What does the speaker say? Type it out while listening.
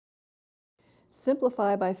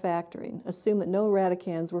Simplify by factoring. Assume that no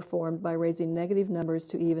radicands were formed by raising negative numbers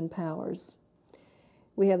to even powers.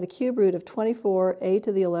 We have the cube root of 24, a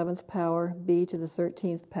to the 11th power, b to the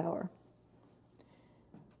 13th power.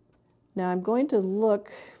 Now I'm going to look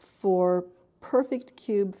for perfect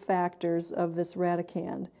cube factors of this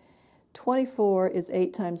radicand. 24 is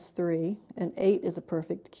 8 times 3, and 8 is a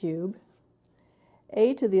perfect cube.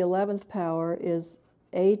 A to the 11th power is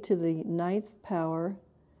a to the 9th power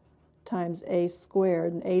times a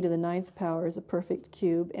squared, and a to the 9th power is a perfect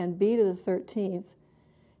cube, and b to the 13th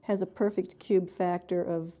has a perfect cube factor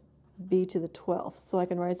of b to the 12th. So I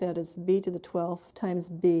can write that as b to the 12th times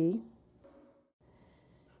b.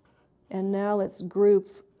 And now let's group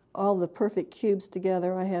all the perfect cubes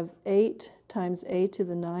together. I have 8 times a to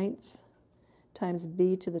the 9th times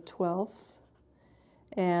b to the 12th,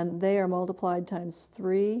 and they are multiplied times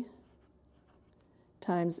 3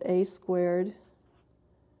 times a squared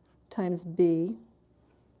times b.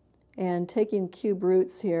 And taking cube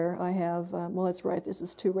roots here, I have, well, let's write this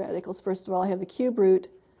as two radicals. First of all, I have the cube root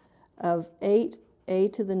of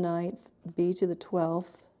 8a to the 9th, b to the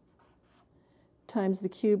 12th, times the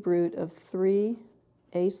cube root of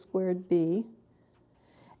 3a squared b.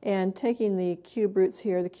 And taking the cube roots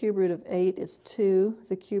here, the cube root of 8 is 2,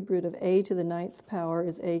 the cube root of a to the 9th power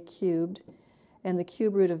is a cubed, and the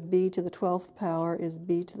cube root of b to the 12th power is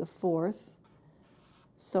b to the 4th.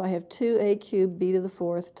 So I have 2a cubed b to the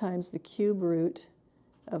 4th times the cube root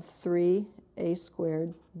of 3a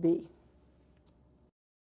squared b.